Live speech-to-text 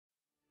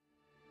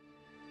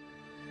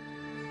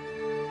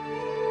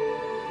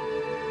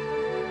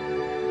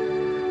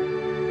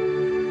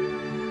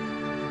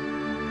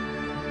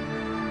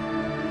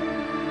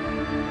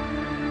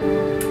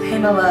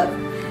my love.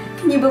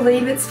 Can you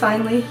believe it's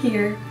finally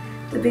here?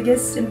 The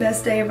biggest and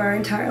best day of our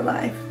entire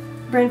life.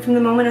 Bren, from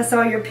the moment I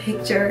saw your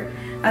picture,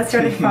 I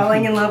started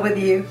falling in love with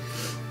you.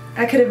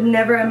 I could have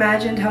never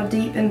imagined how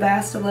deep and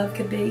vast a love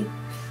could be.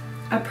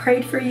 I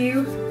prayed for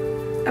you.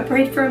 I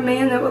prayed for a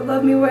man that would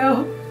love me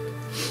well.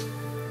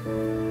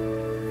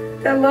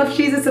 That loved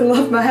Jesus and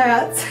loved my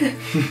hats.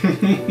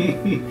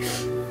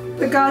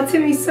 But God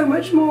sent me so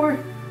much more.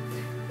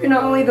 You're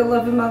not only the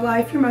love of my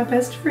life, you're my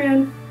best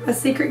friend, my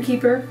secret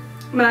keeper,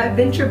 my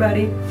adventure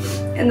buddy,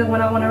 and the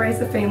one I want to raise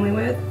a family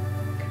with.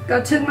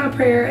 God took my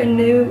prayer and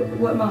knew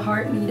what my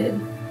heart needed.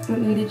 It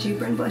needed you,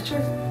 Bren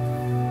Bletcher.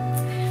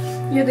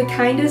 You're the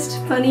kindest,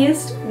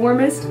 funniest,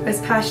 warmest,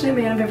 most passionate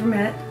man I've ever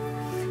met.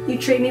 You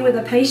treat me with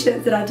a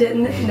patience that I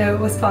didn't know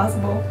was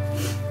possible.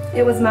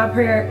 It is my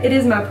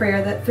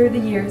prayer that through the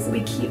years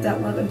we keep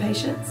that love and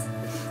patience.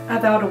 I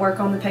vow to work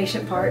on the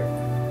patient part.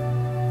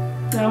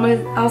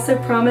 I also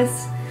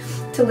promise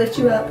to lift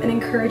you up and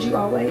encourage you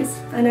always.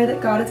 I know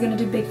that God is going to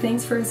do big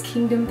things for His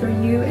kingdom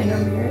through you and our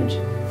marriage.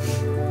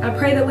 I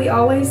pray that we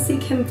always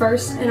seek Him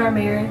first in our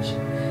marriage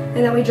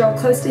and that we draw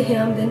close to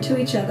Him, then to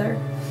each other.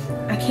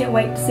 I can't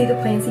wait to see the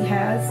plans He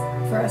has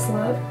for us,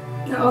 love.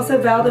 I also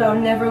vow that I'll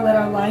never let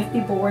our life be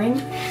boring.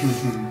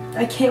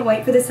 I can't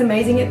wait for this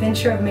amazing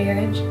adventure of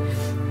marriage.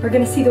 We're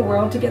going to see the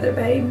world together,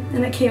 babe,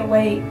 and I can't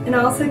wait. And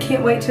I also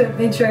can't wait to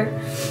adventure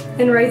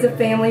and raise a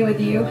family with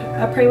you.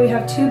 I pray we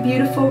have 2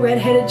 beautiful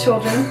red-headed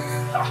children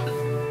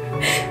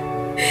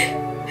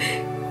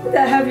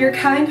that have your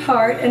kind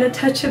heart and a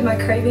touch of my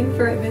craving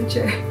for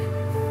adventure.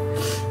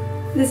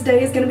 This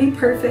day is going to be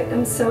perfect.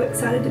 I'm so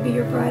excited to be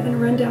your bride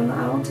and run down the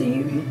aisle to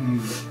you.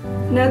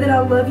 Know that I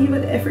love you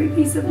with every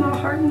piece of my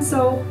heart and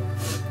soul.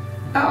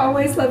 I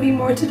always love you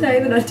more today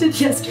than I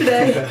did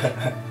yesterday.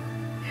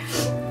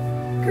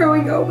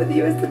 Growing old with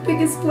you is the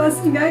biggest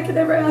blessing I could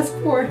ever ask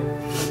for.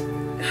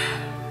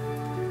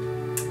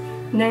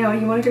 Now,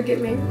 you want to go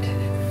get married?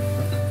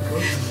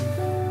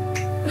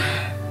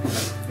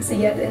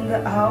 See you at the end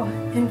of the aisle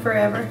and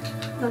forever.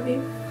 Love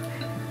you.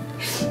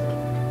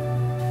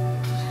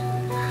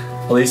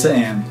 Alysa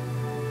Ann,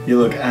 you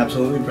look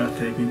absolutely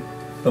breathtaking.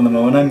 From the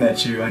moment I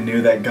met you, I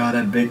knew that God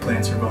had big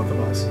plans for both of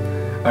us.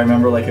 I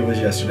remember like it was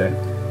yesterday.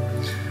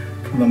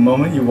 From the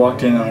moment you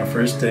walked in on our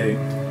first date,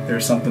 there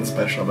was something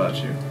special about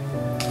you.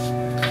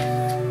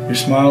 Your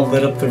smile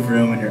lit up the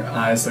room and your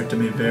eyes looked at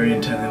me very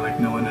intently like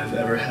no one has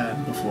ever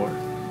had before.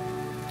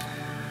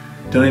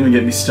 Don't even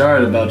get me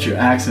started about your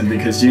accent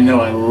because you know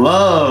I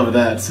love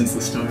that since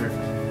the start.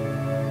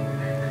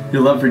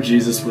 Your love for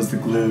Jesus was the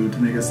glue to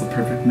make us the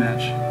perfect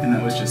match, and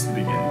that was just the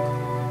beginning.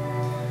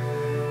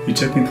 You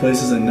took me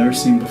places I'd never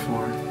seen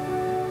before,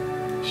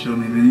 showed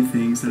me many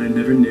things that I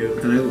never knew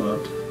that I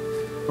loved.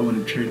 I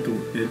wouldn't trade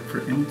it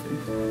for anything.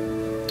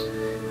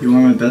 You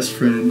are my best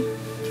friend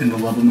and the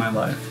love of my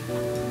life.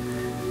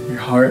 Your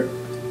heart,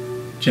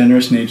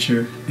 generous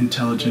nature,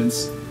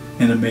 intelligence,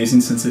 and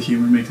amazing sense of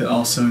humor make it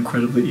all so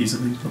incredibly easy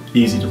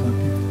to love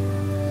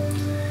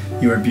you.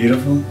 You are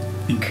beautiful,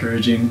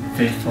 encouraging,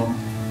 faithful,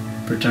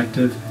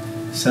 protective,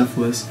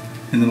 selfless,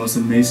 and the most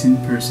amazing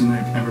person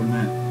I've ever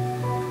met.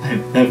 I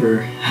have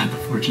ever had the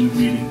fortune of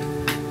meeting,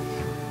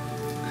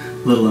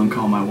 let alone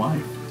call my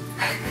wife.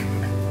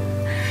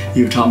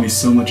 You've taught me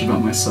so much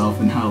about myself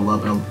and how to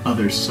love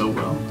others so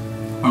well.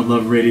 Our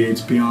love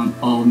radiates beyond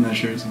all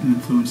measures and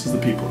influences the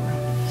people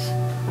around us.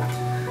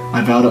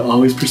 I vow to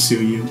always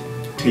pursue you,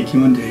 take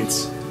you on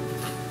dates,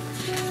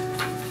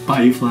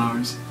 buy you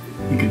flowers,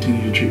 and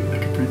continue to treat you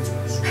like a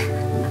princess.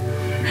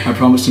 I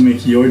promise to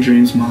make your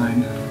dreams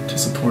mine, to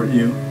support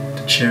you,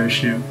 to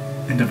cherish you,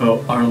 and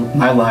devote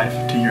my life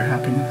to your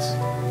happiness.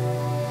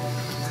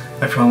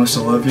 I promise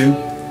to love you,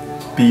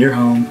 be your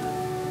home,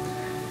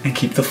 and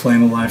keep the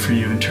flame alive for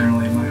you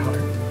internally in my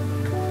heart.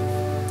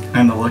 I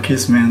am the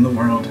luckiest man in the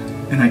world,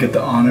 and I get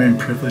the honor and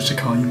privilege to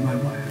call you my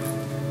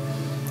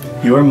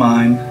wife. You are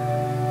mine,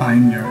 I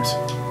am yours,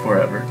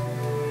 forever.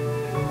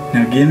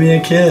 Now give me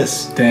a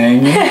kiss,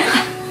 dang it.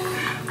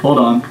 Hold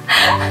on.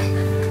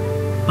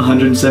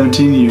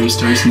 117 years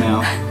starts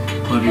now.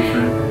 Love you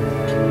forever.